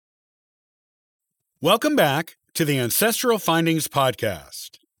Welcome back to the Ancestral Findings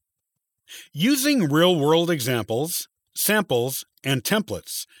Podcast. Using real-world examples, samples, and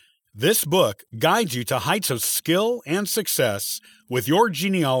templates, this book guides you to heights of skill and success with your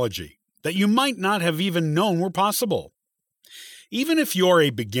genealogy that you might not have even known were possible. Even if you're a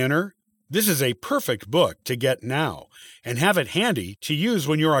beginner, this is a perfect book to get now and have it handy to use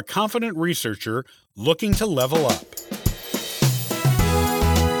when you're a confident researcher looking to level up.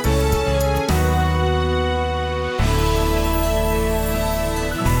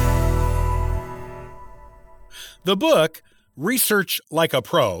 The book, Research Like a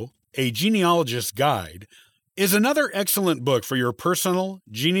Pro, A Genealogist's Guide, is another excellent book for your personal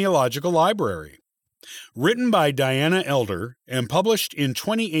genealogical library. Written by Diana Elder and published in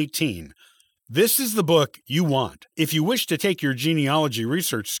 2018, this is the book you want if you wish to take your genealogy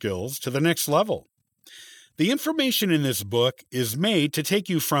research skills to the next level. The information in this book is made to take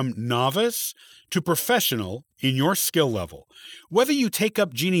you from novice to professional in your skill level, whether you take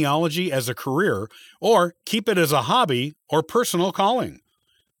up genealogy as a career or keep it as a hobby or personal calling.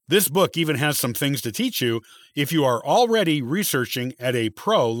 This book even has some things to teach you if you are already researching at a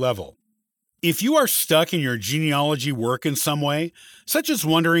pro level. If you are stuck in your genealogy work in some way, such as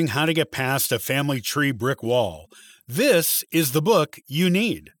wondering how to get past a family tree brick wall, this is the book you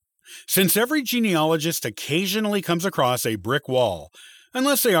need. Since every genealogist occasionally comes across a brick wall,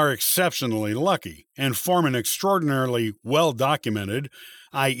 unless they are exceptionally lucky and form an extraordinarily well-documented,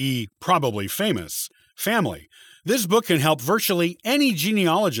 i.e. probably famous, family, this book can help virtually any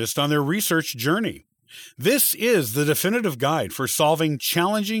genealogist on their research journey. This is the definitive guide for solving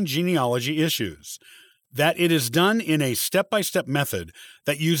challenging genealogy issues. That it is done in a step-by-step method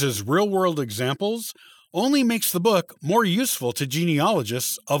that uses real-world examples only makes the book more useful to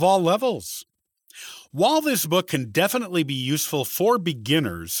genealogists of all levels. While this book can definitely be useful for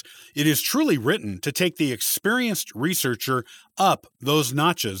beginners, it is truly written to take the experienced researcher up those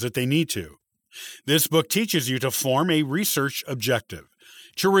notches that they need to. This book teaches you to form a research objective,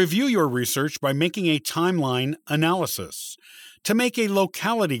 to review your research by making a timeline analysis, to make a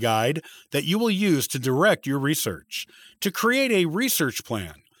locality guide that you will use to direct your research, to create a research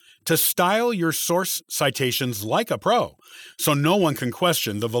plan, to style your source citations like a pro, so no one can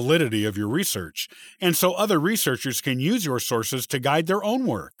question the validity of your research, and so other researchers can use your sources to guide their own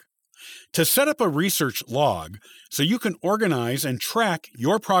work. To set up a research log so you can organize and track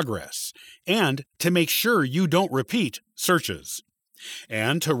your progress, and to make sure you don't repeat searches.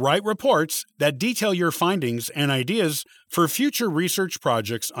 And to write reports that detail your findings and ideas for future research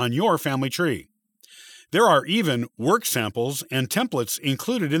projects on your family tree. There are even work samples and templates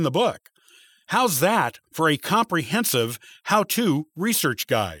included in the book. How's that for a comprehensive how-to research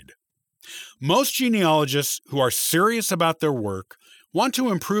guide? Most genealogists who are serious about their work want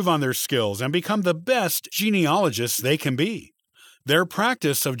to improve on their skills and become the best genealogists they can be. Their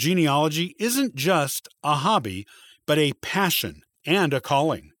practice of genealogy isn't just a hobby, but a passion and a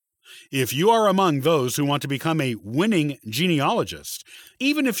calling. If you are among those who want to become a winning genealogist,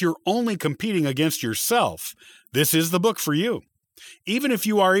 even if you're only competing against yourself, this is the book for you. Even if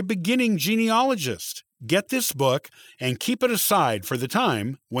you are a beginning genealogist, get this book and keep it aside for the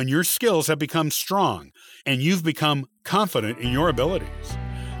time when your skills have become strong and you've become confident in your abilities.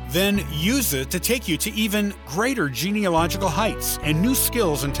 Then use it to take you to even greater genealogical heights and new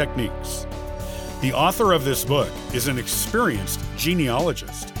skills and techniques. The author of this book is an experienced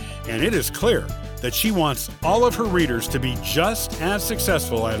genealogist, and it is clear that she wants all of her readers to be just as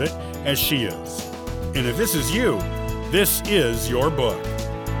successful at it as she is. And if this is you, this is your book.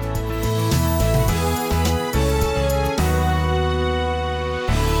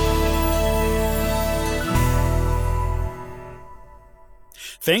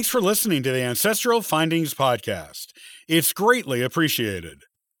 Thanks for listening to the Ancestral Findings Podcast. It's greatly appreciated.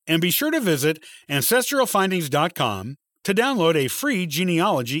 And be sure to visit ancestralfindings.com to download a free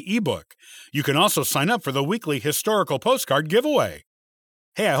genealogy ebook. You can also sign up for the weekly historical postcard giveaway.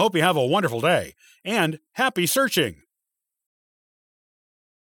 Hey, I hope you have a wonderful day, and happy searching!